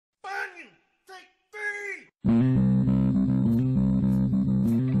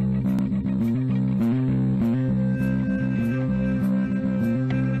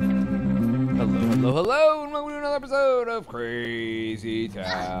Crazy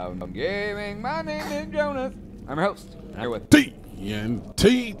Town Gaming. My name is Jonas. I'm your host. I'm here with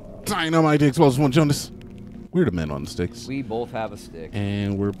TNT Dinomight Explosive and Jonaas. We're the men on the sticks. We both have a stick.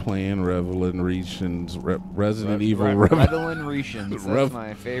 And we're playing Resident Evil. Revelations. That's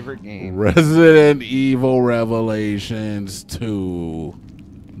my favorite game. Resident Evil Revelations 2.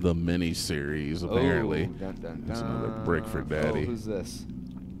 The mini-series, apparently. That's another brick for Daddy. Oh, who's this?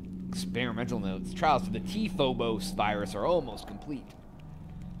 Experimental notes. Trials for the T-Phobos virus are almost complete.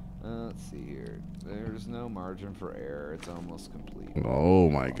 Let's see here. There's no margin for error. It's almost complete. Oh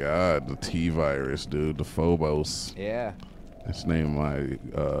my God, the T virus, dude. The Phobos. Yeah. It's named my.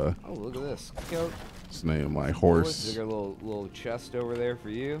 Oh, look at this. It's named my horse. They got a little chest over there for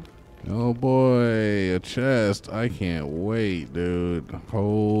you. Oh boy, a chest. I can't wait, dude.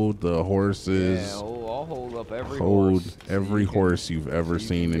 Hold the horses. Yeah, I'll hold up every Hold horse. every horse you've ever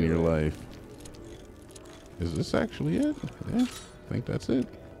seen in your life. Is this actually it? Yeah, I think that's it.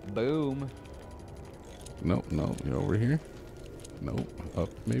 Boom. Nope, no, you're over here. Nope, up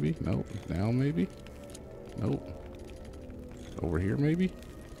maybe. Nope, down maybe. Nope. Over here maybe.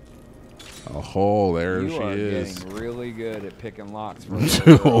 Oh, there she is. You are getting really good at picking locks.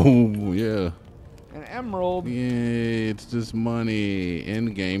 Oh, yeah. An emerald. Yeah, it's just money.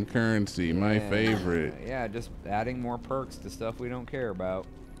 In-game currency, my favorite. Yeah, just adding more perks to stuff we don't care about.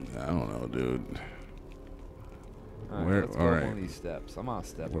 I don't know, dude. All right, let's go up one of these steps. I'm on a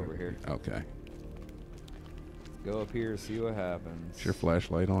step over here. Okay. Go up here, see what happens. Is your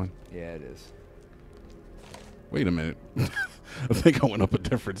flashlight on? Yeah, it is. Wait a minute. I think I went up a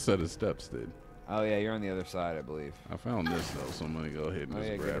different set of steps, dude. Oh, yeah, you're on the other side, I believe. I found this, though, so I'm going to go ahead and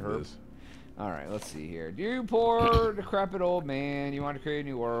just grab this. All right, let's see here. You poor, decrepit old man. You want to create a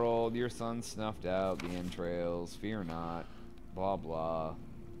new world. Your son snuffed out the entrails. Fear not. Blah, blah.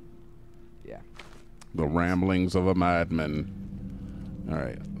 Yeah. The ramblings of a madman. All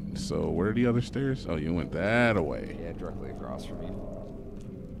right. So, where are the other stairs? Oh, you went that away. Yeah, directly across from you.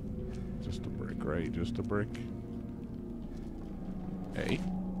 Just a brick, right? Just a brick. Hey.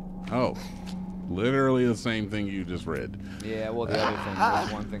 Oh. Literally the same thing you just read. Yeah, well, the other thing,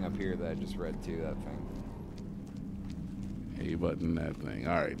 there's one thing up here that I just read too, that thing. A button, that thing.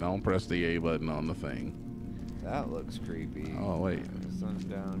 All right, don't press the A button on the thing. That looks creepy. Oh, wait. The sun's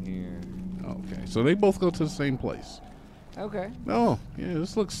down here. Okay, so they both go to the same place. Okay. Oh, yeah,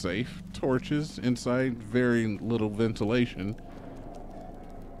 this looks safe. Torches inside, very little ventilation.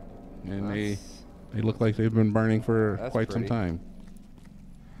 And they look like they've been burning for quite some time.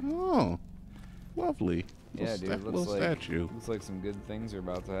 Oh, lovely. Yeah, dude, little statue. Looks like some good things are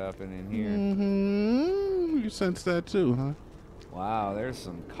about to happen in here. Mm-hmm. You sense that too, huh? Wow, there's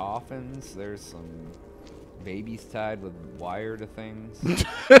some coffins. There's some babies tied with wire to things. Dude,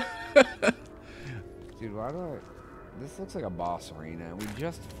 why do I... This looks like a boss arena. We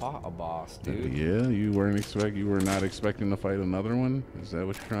just fought a boss, dude. Yeah, you were not expecting to fight another one? Is that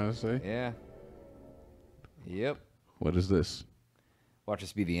what you're trying to say? Yeah. Yep. What is this? Watch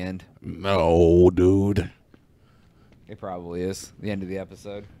this be the end. No, dude. It probably is. The end of the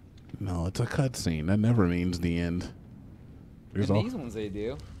episode. No, it's a cutscene. That never means the end. These ones they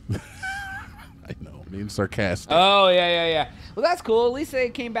do. I know. I mean sarcastic. Oh, yeah. Well, that's cool. At least they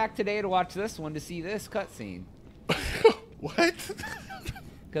came back today to watch this one to see this cutscene. What?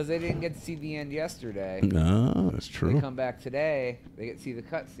 Because they didn't get to see the end yesterday. No, that's true. They come back today, they get to see the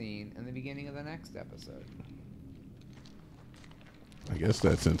cutscene in the beginning of the next episode. I guess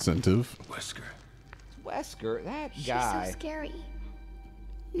that's incentive. Wesker, that She's guy. so scary.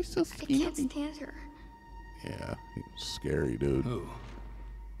 He's so I scary. can't stand her. Yeah, he's scary, dude. Who?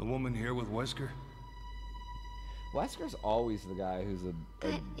 The woman here with Wesker? Wesker's always the guy who's a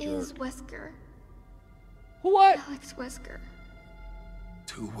That is jerk. Wesker. What? Alex Wesker.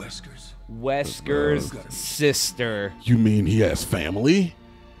 Two Weskers. Wesker's sister. You mean he has family?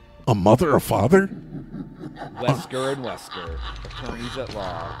 A mother, a father? Wesker and Wesker, attorneys at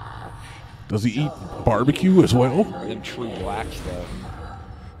law. Does he eat barbecue as well? Them true blacks, though.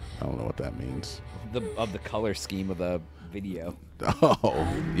 I don't know what that means. Of the color scheme of the video. Oh,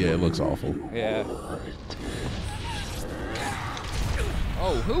 yeah, it looks awful. Yeah.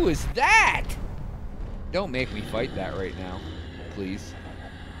 Oh, who is that? Don't make me fight that right now, please.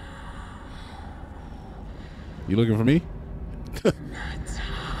 You looking for me?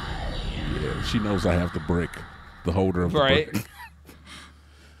 Yeah, she knows I have the brick. The holder of the brick.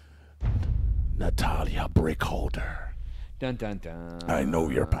 Natalia, brick holder. Dun dun dun. I know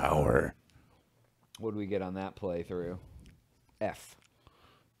your power. What do we get on that playthrough? F.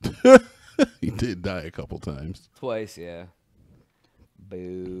 He did die a couple times. Twice, yeah.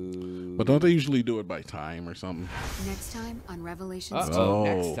 Boo. But don't they usually do it by time or something? Next time on Revelations. Uh-oh, Oh.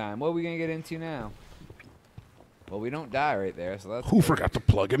 next time. What are we going to get into now? Well, we don't die right there, so that's Who good. forgot to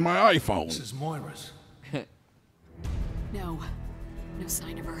plug in my This iPhone? is Moira's. No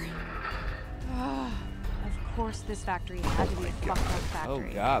sign of her. Of course, this factory had to be a fucked up Oh,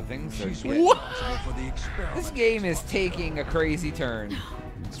 factory. God, things are She's getting... responsible for the experiment. This game is taking a crazy turn.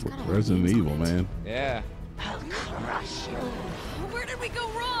 It's Resident Evil, man. Yeah. Where did we go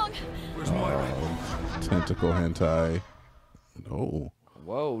wrong? Where's Moira? Tentacle hentai. No.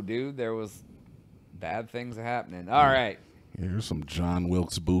 Whoa, dude, there was bad things happening. All right. Here's some John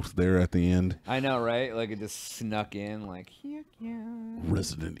Wilkes Booth there at the end. I know, right? Like, it just snuck in, like, here, yeah.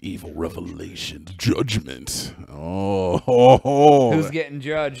 Resident Evil Revelation Judgment. Oh. Who's getting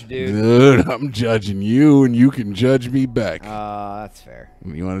judged, dude? Dude, I'm judging you, and you can judge me back. That's fair.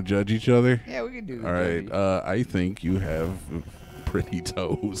 You want to judge each other? Yeah, we can do that. All right. I think you have pretty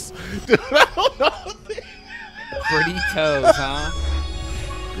toes. Pretty toes, huh?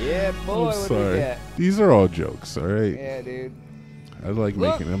 Yeah, boy, I'm what do we sorry. get? These are all jokes, all right? Yeah, dude. I like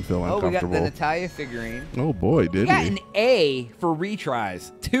Look. making them feel Oh, we got uncomfortable. the Natalia figurine. Oh, boy, We did got we? an A for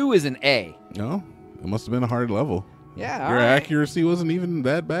retries. 2 is an A. No? It must have been a hard level. Yeah, all Your right. accuracy wasn't even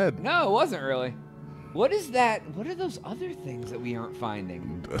that bad. No, it wasn't really. What is that? What are those other things that we aren't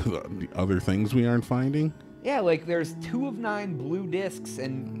finding? The other things we aren't finding? Yeah, like there's 2 of 9 blue discs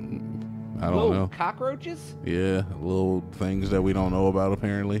and I don't little know. cockroaches. Yeah, little things that we don't know about,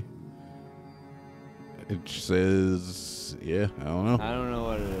 apparently. It says, yeah, I don't know. I don't know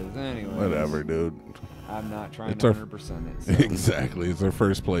what it is. Anyway, Whatever, dude. I'm not trying It's to our- 100% it. So. Exactly. It's our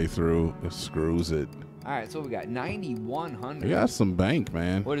first playthrough. It screws it. All right, so we got 9100. We got some bank,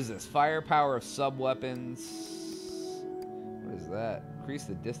 man. What is this? Firepower of sub weapons. What is that? Increase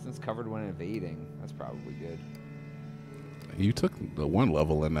the distance covered when evading. That's probably good. You took the one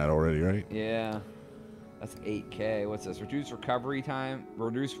level in that already, right? Yeah. That's 8K. What's this? Reduce recovery time.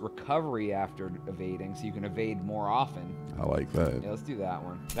 Reduce recovery after evading, so you can evade more often. I like that. Yeah, let's do that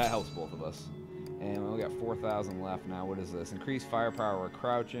one. That helps both of us. And we got 4,000 left now. What is this? Increase firepower while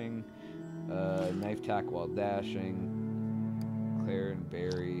crouching. Knife tack while dashing. Clear and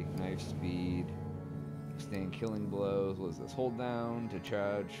bury. Knife speed. Withstand killing blows. What is this? Hold down to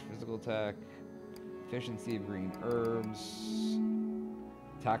charge. Physical attack. Efficiency of green herbs.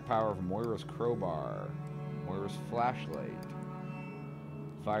 Attack power of Moira's crowbar. Moira's flashlight.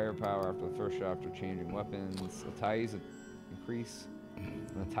 Firepower after the first shot after changing weapons. Atai's increase.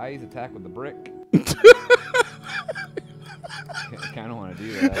 Atai's attack with the brick. I kind of want to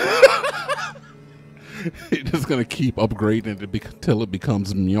do that. You're just going to keep upgrading it until it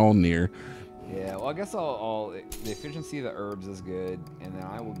becomes Mjolnir. Yeah, well, I guess the efficiency of the herbs is good, and then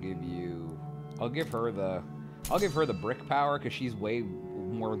I'll give her the brick power because she's way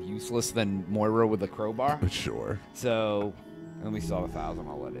more useless than Moira with the crowbar. Sure. So, and we still have 1,000.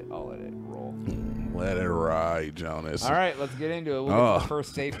 I'll let it roll. Let it ride, Jonas. All right, let's get into it. We'll get to the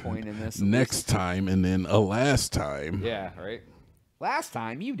first save point in this. Next time, and then a last time. Yeah, right. Last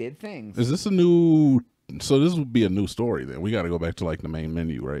time you did things. Is this a new... So this would be a new story then. We got to go back to like the main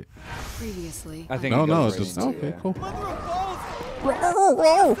menu, right? Previously. I think. No, it no, goes it's right just... into Okay, it. cool.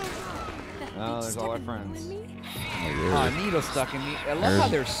 Oh, there's all our friends. Oh, Oh, needle stuck in me. I love how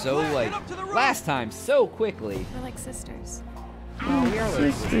they're so like last time so quickly. We're like sisters. Oh, we are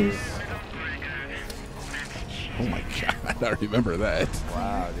like sisters. Oh my god, I remember that.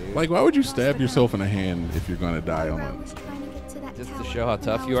 Wow, dude. Like, why would you stab yourself in the hand if you're going to die on it? Just to show how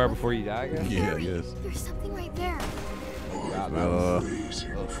tough you are before you die, I guess. Yeah, yes. There's something right there. God, that was, those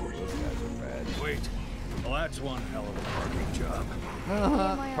guys are bad. Wait. Well, that's one hell of a parking job.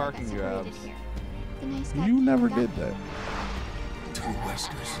 Parking jobs. You never did that. 2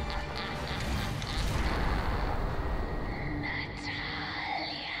 Weskers.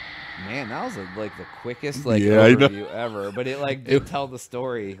 Man, that was like the quickest like Yeah, I know. overview ever. But it like did tell the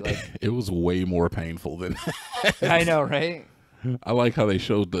story. Like It was way more painful than I know, right? I like how they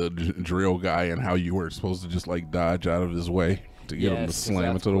showed the drill guy and how you were supposed to just like dodge out of his way to get him to 'cause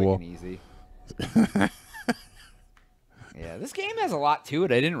slam that's into the quick wall. and easy. Yeah, this game has a lot to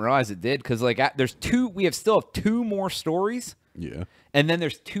it. I didn't realize it did because like there's two. We still have 2 more stories, Yeah. and then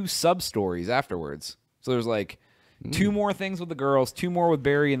there's 2 sub stories afterwards. So there's like 2 more things with the girls, 2 more with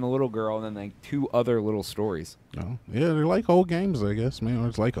Barry and the little girl, and then like 2 other little stories. Oh, yeah, they're like whole games, I guess, man. Or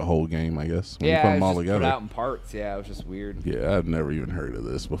it's like a whole game, I guess. When you Yeah, put it them was all just together. put out in parts. Yeah, it was just weird. Yeah, I've never even heard of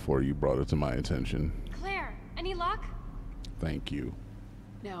this before you brought it to my attention. Claire, any luck? Thank you.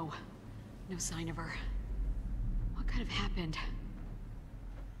 No sign of her. What could have happened?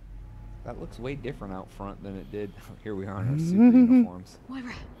 That looks way different out front than it did. Here we are in our super uniforms.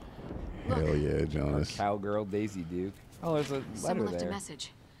 Moira, Hell yeah, Our Jonas. cowgirl Daisy Duke. Oh, there's a letter someone left a there.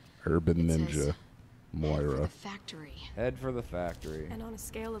 message. Urban It Ninja. says, "Head for Moira. the factory." Head for the factory. And on a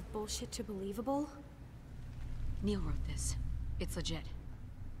scale of bullshit to believable? Neil wrote this. It's legit.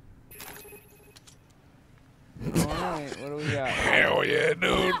 Alright, what do we got? Hell yeah,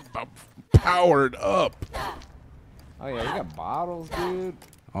 dude. I'm powered up. Oh yeah, we got bottles, dude.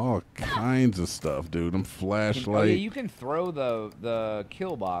 All kinds of stuff, dude. I'm Oh flashlight. yeah, you can throw the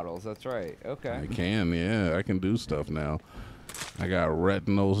kill bottles. That's right. Okay. I can, yeah. I can do stuff now. I got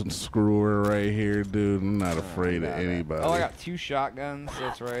retinals and screwer right here, dude. I'm not afraid of got it. anybody. Oh, I got 2 shotguns.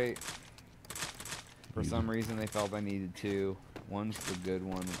 That's right. For some reason, they felt I needed 2. One's the good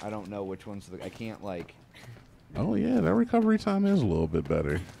one. I don't know which one's the. I can't like. Oh yeah, that recovery time is a little bit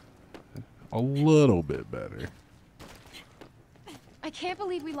better. A little bit better. I can't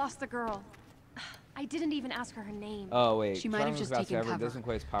believe we lost the girl. I didn't even ask her name. Oh wait. She might have just taken It cover. doesn't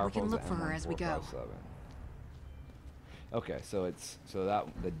quite as We powerful can as look the for her as we go. M1457. Okay, so it's that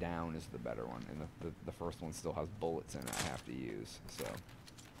the down is the better one, and the first one still has bullets in it. I have to use. So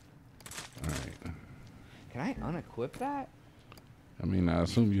All right. can I unequip that? I mean, I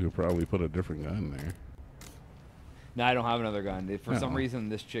assume you could probably put a different gun there. No, I don't have another gun. For some No. reason,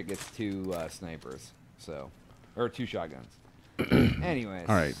 this chick gets 2 snipers, or 2 shotguns. Anyways.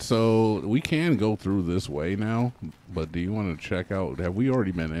 All right, so we can go through this way now, but do you want to check out? Have we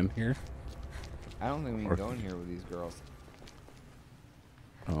already been in here? I don't think we can go in here with these girls.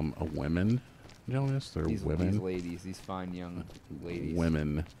 Women, Jonas? They're These women. ladies, these fine young ladies.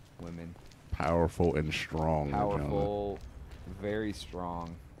 Women, Women. powerful and strong. Jonas. Powerful, very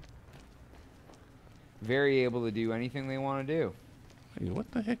strong. Very able to do anything they want to do. Hey,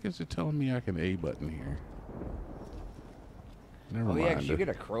 what the heck is it telling me I can A button here? Never Oh mind. yeah, 'cause you get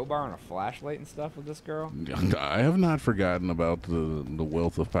a crowbar and a flashlight and stuff with this girl? I have not forgotten about the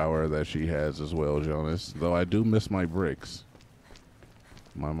wealth of power that she has as well, Jonas. Though I do miss my bricks.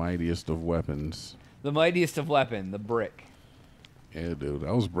 My mightiest of weapons. The mightiest of weapon, the brick. Yeah, dude.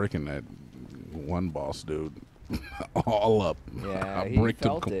 I was breaking that one boss, dude. All up. Yeah, I he bricked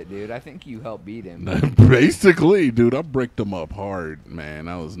felt him. it, dude. I think you helped beat him. Basically, dude, I bricked him up hard, man.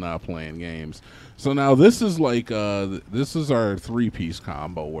 I was not playing games. So now this is like, this is our 3-piece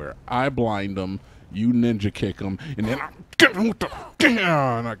combo where I blind him, you ninja kick him, and then I get him with the, and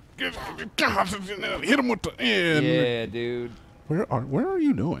I hit him with the end. Yeah, dude. Where are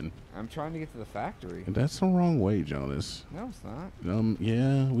you doing? I'm trying to get to the factory. That's the wrong way, Jonas. No, it's not.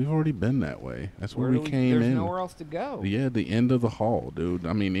 Yeah, we've already been that way. That's where we do came There's in. nowhere else to go. Yeah, the end of the hall, dude.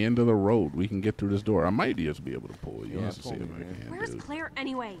 I mean, the end of the road. We can get through this door. I might just be able to pull you. Yeah, Let's pull see me, if I man. can, Where's dude. Claire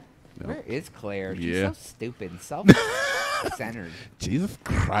anyway? No. Where is Claire? She's Yeah. so stupid and self-centered. Jesus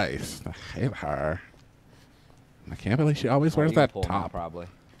Christ. I hate her. I can't believe she always Oh, wears you can that pull me, top. probably.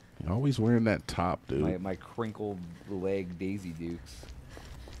 Always wearing that top, dude. My crinkled leg Daisy Dukes.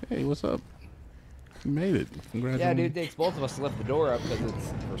 Hey, what's up? You made it. Yeah, Congratulations. dude, it takes both of us to lift the door up because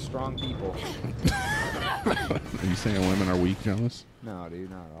it's for strong people. Are you saying women are weak, Jonas? No, dude,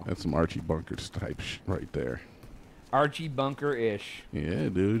 not at all. That's some Archie Bunkers type right there. Archie Bunker-ish. Yeah,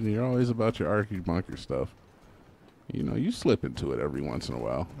 dude. You're always about your Archie Bunker stuff. You know, you slip into it every once in a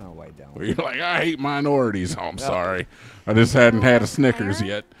while. No, I don't. Where you're like, I hate minorities. Oh, I'm sorry. I just hadn't had a Snickers Claire?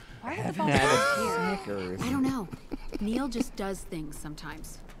 yet. Why are the Haven't balls had here? a Snickers. I don't know. Neil just does things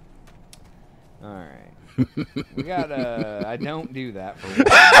sometimes. All right. We got I don't do that for one.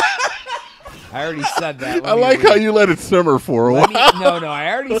 I already said that. I like how you let it simmer for a while. No,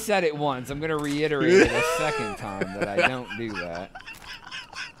 I already said it once. I'm going to reiterate it a second time that I don't do that.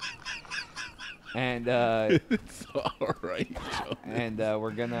 And It's all right, Joe. and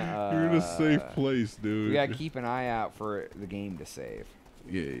we're going to You're in a safe place, dude. we got to keep an eye out for the game to save.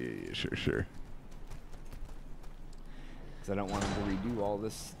 Yeah, sure. Because I don't want him to redo all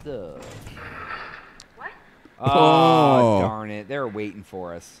this stuff. What? Oh, Oh. darn it. They're waiting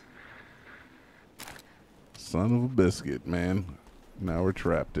for us. Son of a biscuit, man. Now we're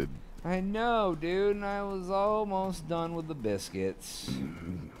trapped. I know, dude, and I was almost done with the biscuits.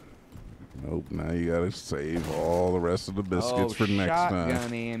 Nope, now you gotta save all the rest of the biscuits for next shotgun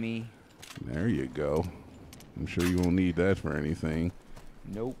time. ammy. There you go. I'm sure you won't need that for anything.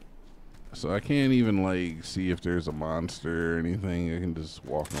 Nope. So I can't even, like, see if there's a monster or anything. I can just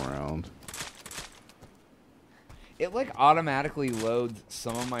walk around. It, like, automatically loads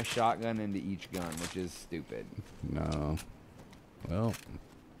some of my shotgun into each gun, which is stupid. No. Well,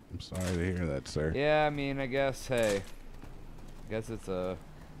 I'm sorry to hear that, sir. Yeah, I mean, I guess, hey. I guess it's a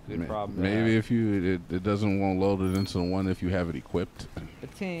Good problem. to Maybe have. if it doesn't want to load it into the one if you have it equipped.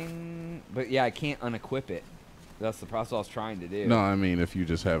 Ting. But yeah, I can't unequip it. That's the process I was trying to do. No, I mean if you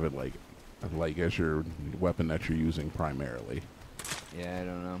just have it like as your weapon that you're using primarily. Yeah, I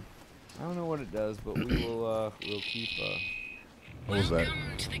don't know. I don't know what it does, but we'll keep. What was that?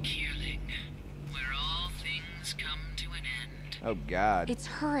 Welcome to the Kierling, where all things come to an end. Oh God. It's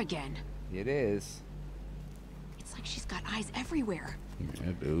her again. It is. It's like she's got eyes everywhere.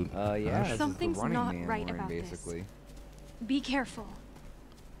 Yeah, dude. Yeah. This Something's is the Running not Man right wearing, about this. basically. Be careful.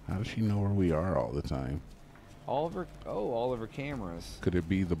 How does she know where we are all the time? All of her cameras. Could it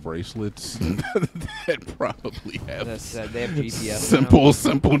be the bracelets that probably have They have GPS. in them.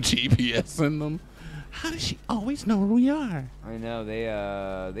 simple GPS in them? How does she always know where we are? I know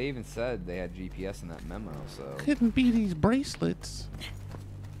they even said they had GPS in that memo. So Couldn't be these bracelets.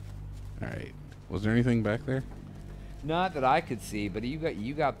 All right. Was there anything back there? not that I could see, but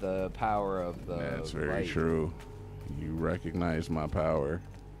you got the power of the. That's very light. true. You recognize my power.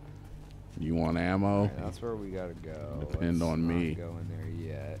 You want ammo? Alright, that's where we gotta go. Depend Let's on not me. Go in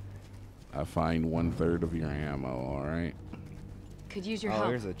there yet. I find 1/3 of your ammo. All right. Could use your Oh, help.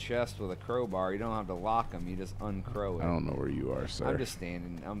 there's a chest with a crowbar. You don't have to lock them. You just uncrow it. I don't know where you are, sir. I'm just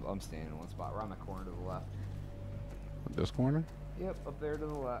standing. I'm standing in one spot. Around the corner to the left. This corner? Yep, up there to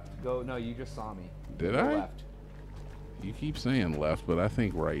the left. Go. No, you just saw me. Did Go I? Left. You keep saying left, but I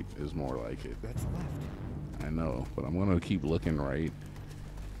think right is more like it. That's left. I know, but I'm gonna keep looking right.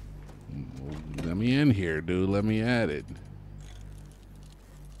 Let me in here, dude. Let me at it.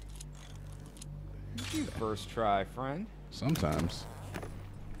 You first try, friend. Sometimes.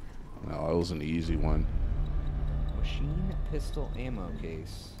 No, that was an easy one. Machine pistol ammo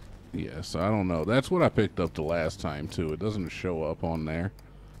case. Yeah, so I don't know. That's what I picked up the last time, too. It doesn't show up on there.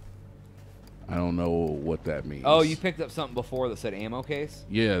 I don't know what that means. Oh, you picked up something before that said ammo case?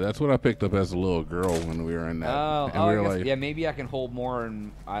 Yeah, that's what I picked up as a little girl when we were in that. Oh, and we I were guess, like, yeah, maybe I can hold more,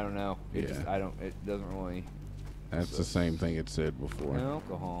 and I don't know. It Yeah. just, it doesn't really. that's the same thing it said before.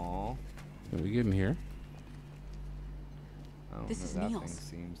 Alcohol. Can we get in here? I don't This know, is that Neil's. thing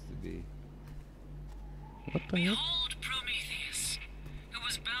seems to be. What the heck? Behold Prometheus, who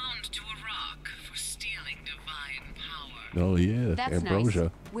was bound to a rock for stealing divine power. Oh, yeah. That's Ambrosia.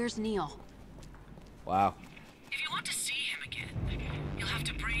 nice. Where's Neil? Wow. If you want to see him again, you'll have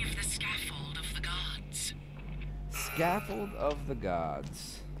to brave the scaffold of the gods. Scaffold of the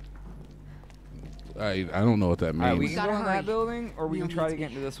gods. I don't know what that means. Alright, we can Gotta go in hurry. that building, or we Neil can try to needs get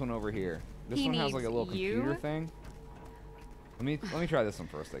me. into this one over here. This He one has like a needs little computer you? thing. Let me try this one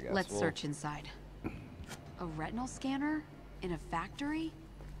first, I guess. Let's We'll- search inside. A retinal scanner? In a factory?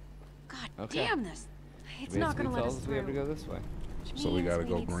 God Okay. damn this. It's Basically not gonna let tells us we have to through. go this way. Which So we means gotta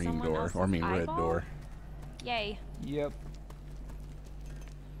go need green someone door. else's Or I mean red eyeball? door. Yay. Yep.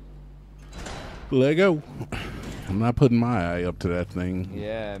 Lego. I'm not putting my eye up to that thing.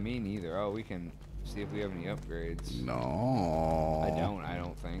 Yeah, me neither. Oh, we can see if we have any upgrades. No. I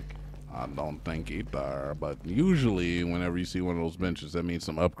don't think. I don't think either. But usually, whenever you see one of those benches, that means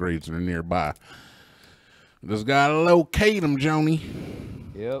some upgrades are nearby. Just gotta locate them, Joni.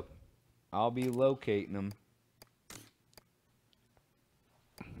 Yep. I'll be locating them.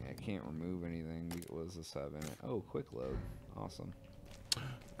 Yeah, I can't remove anything. What does this have in it? Oh, quick load. Awesome.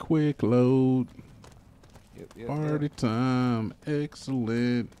 Quick load. Yep. Party time.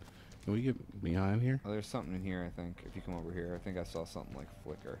 Excellent. Can we get behind here? Oh, there's something in here, I think. If you come over here, I think I saw something like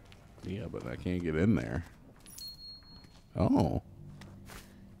flicker. Yeah, but I can't get in there. Oh,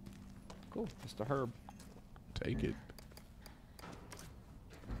 Cool. Just a herb. take it.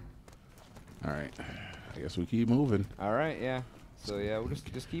 All right. I guess we keep moving. All right, yeah. So yeah, we'll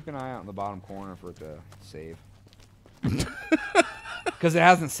just keep an eye out in the bottom corner for it to save. Because it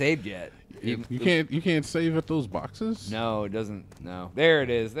hasn't saved yet. You can't save at those boxes? No, it doesn't. No. There it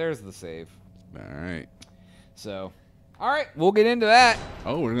is. There's the save. All right. So, all right, we'll get into that.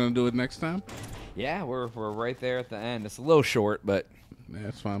 Oh, we're gonna do it next time? Yeah, we're right there at the end. It's a little short, but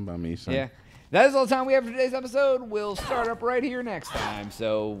That's fine by me, son. yeah. That is all the time we have for today's episode. We'll start up right here next time.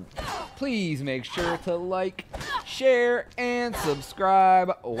 So please make sure to like, share, and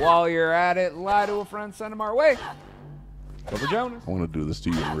subscribe. While you're at it, lie to a friend, send them our way. Over Jonas. I want to do this to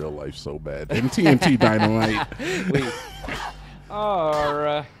you in real life so bad. And TNT Dinomight. Wait.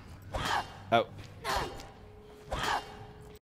 Oh,